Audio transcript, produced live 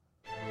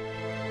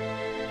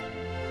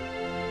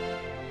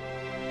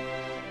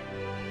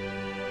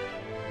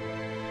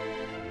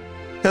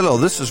Hello,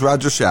 this is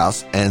Roger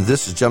Schaus, and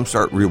this is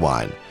Jumpstart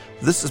Rewind.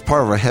 This is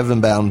part of our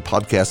Heaven Bound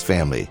podcast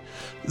family.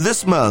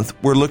 This month,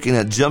 we're looking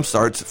at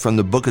jumpstarts from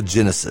the book of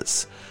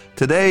Genesis.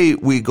 Today,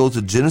 we go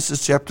to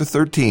Genesis chapter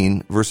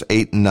 13, verse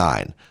 8 and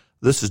 9.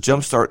 This is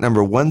jumpstart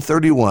number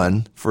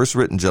 131, first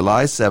written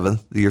July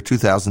 7th, the year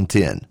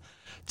 2010.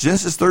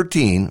 Genesis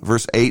 13,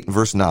 verse 8 and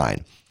verse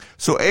 9.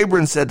 So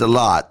Abram said to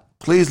Lot,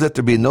 "Please let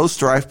there be no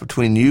strife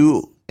between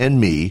you and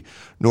me,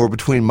 nor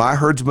between my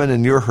herdsmen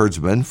and your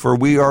herdsmen, for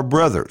we are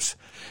brothers.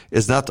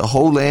 Is not the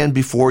whole land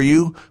before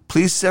you?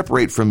 Please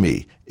separate from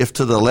me. If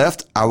to the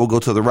left, I will go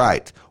to the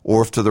right,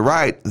 or if to the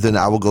right, then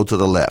I will go to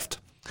the left."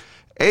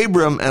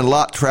 Abram and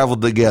Lot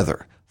traveled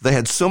together. They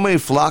had so many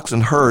flocks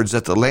and herds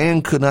that the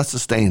land could not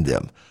sustain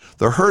them.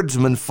 The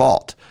herdsmen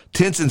fought.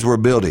 Tensions were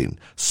building.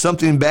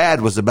 Something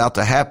bad was about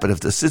to happen if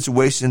the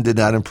situation did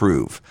not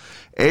improve.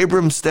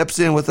 Abram steps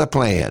in with a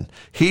plan.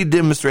 He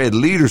demonstrated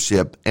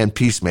leadership and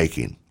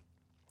peacemaking.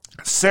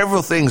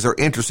 Several things are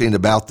interesting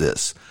about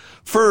this.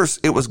 First,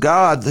 it was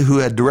God who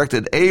had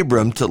directed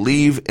Abram to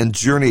leave and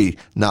journey,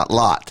 not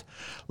Lot.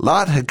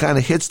 Lot had kind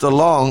of hitched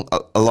along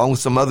with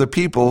some other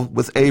people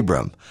with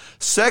Abram.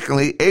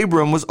 Secondly,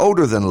 Abram was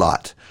older than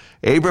Lot.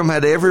 Abram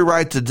had every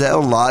right to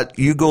tell Lot,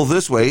 "You go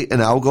this way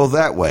and I'll go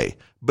that way."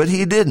 But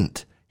he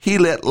didn't. He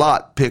let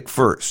Lot pick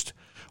first.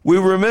 We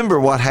remember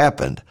what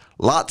happened.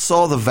 Lot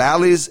saw the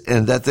valleys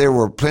and that there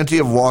were plenty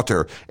of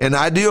water, an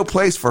ideal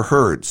place for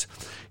herds.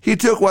 He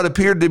took what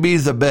appeared to be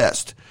the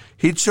best.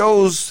 He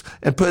chose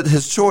and put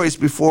his choice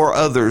before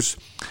others.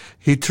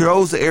 He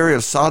chose the area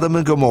of Sodom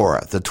and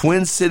Gomorrah, the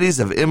twin cities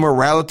of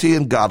immorality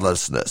and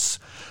godlessness.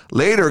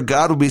 Later,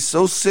 God will be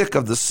so sick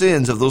of the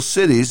sins of those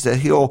cities that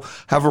he'll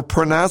have a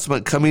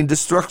pronouncement coming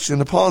destruction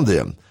upon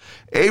them.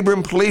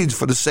 Abram pleads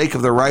for the sake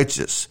of the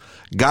righteous.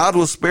 God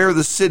will spare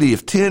the city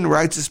if 10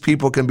 righteous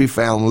people can be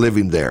found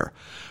living there.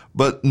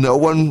 But no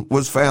one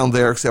was found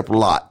there except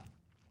Lot.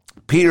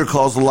 Peter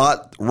calls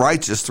Lot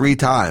righteous 3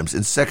 times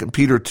in 2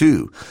 Peter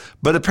 2.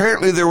 But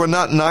apparently there were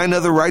not 9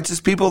 other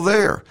righteous people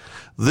there.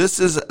 This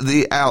is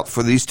the out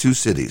for these 2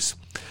 cities.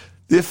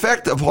 The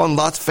effect upon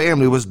Lot's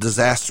family was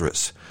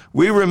disastrous.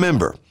 We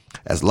remember,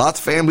 as Lot's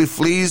family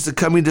flees the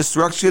coming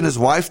destruction, his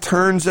wife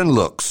turns and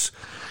looks.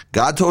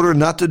 God told her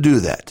not to do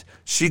that.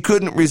 She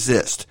couldn't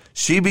resist.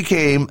 She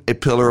became a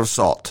pillar of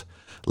salt.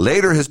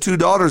 Later, his 2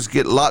 daughters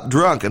get Lot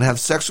drunk and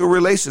have sexual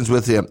relations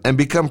with him and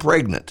become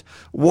pregnant.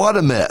 What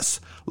a mess.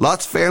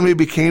 Lot's family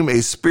became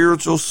a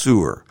spiritual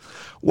sewer.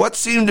 What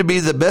seemed to be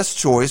the best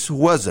choice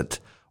wasn't.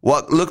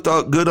 What looked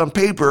good on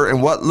paper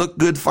and what looked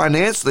good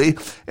financially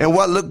and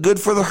what looked good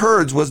for the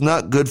herds was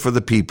not good for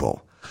the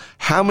people.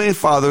 How many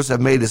fathers have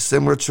made a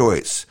similar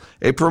choice?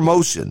 A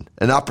promotion,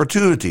 an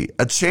opportunity,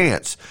 a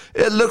chance.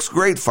 It looks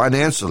great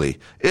financially.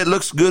 It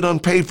looks good on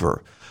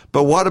paper.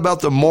 But what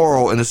about the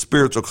moral and the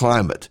spiritual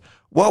climate?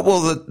 What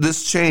will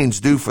this change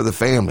do for the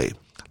family?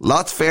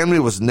 Lot's family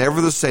was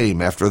never the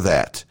same after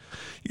that.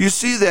 You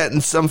see that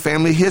in some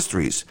family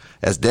histories.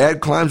 As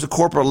dad climbs the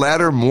corporate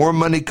ladder, more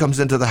money comes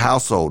into the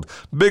household.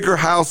 Bigger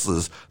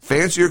houses,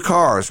 fancier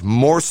cars,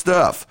 more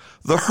stuff.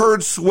 The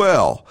herds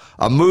swell.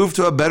 A move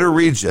to a better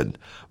region.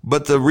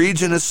 But the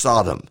region is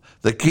Sodom.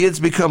 The kids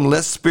become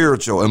less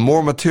spiritual and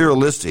more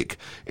materialistic.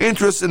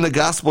 Interest in the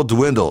gospel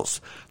dwindles.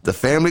 The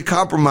family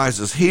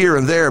compromises here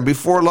and there, and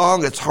before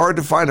long, it's hard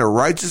to find a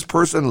righteous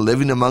person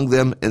living among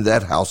them in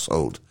that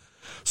household.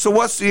 So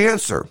what's the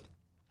answer?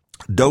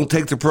 Don't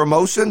take the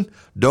promotion?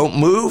 Don't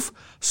move?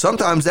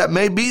 Sometimes that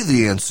may be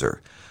the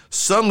answer.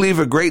 Some leave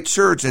a great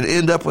church and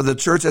end up with a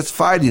church that's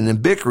fighting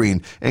and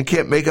bickering and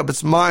can't make up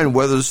its mind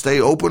whether to stay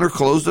open or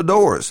close the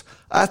doors.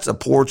 That's a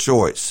poor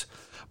choice.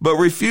 But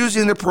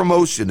refusing the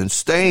promotion and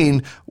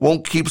staying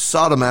won't keep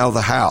Sodom out of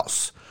the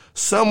house.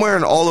 Somewhere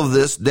in all of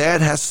this,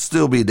 dad has to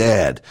still be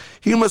dad.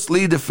 He must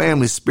lead the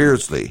family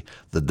spiritually.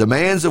 The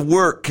demands of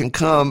work can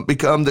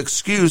become the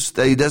excuse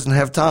that he doesn't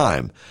have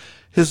time.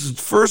 His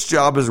first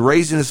job is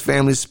raising his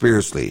family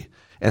spiritually.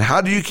 And how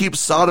do you keep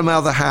Sodom out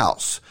of the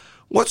house?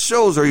 What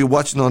shows are you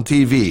watching on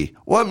TV?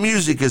 What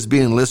music is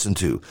being listened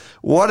to?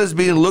 What is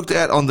being looked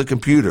at on the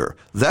computer?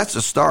 That's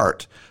a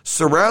start.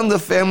 Surround the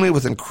family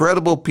with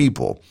incredible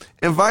people.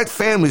 Invite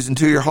families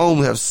into your home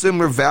who have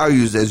similar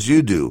values as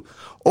you do.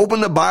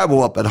 Open the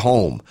Bible up at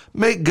home.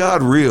 Make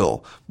God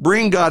real.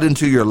 Bring God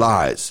into your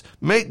lives.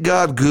 Make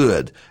God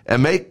good.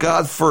 And make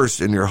God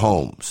first in your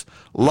homes.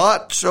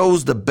 Lot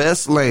chose the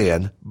best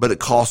land, but it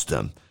cost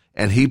him.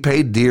 And he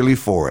paid dearly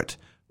for it.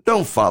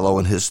 Don't follow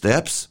in his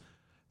steps.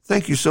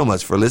 Thank you so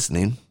much for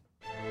listening.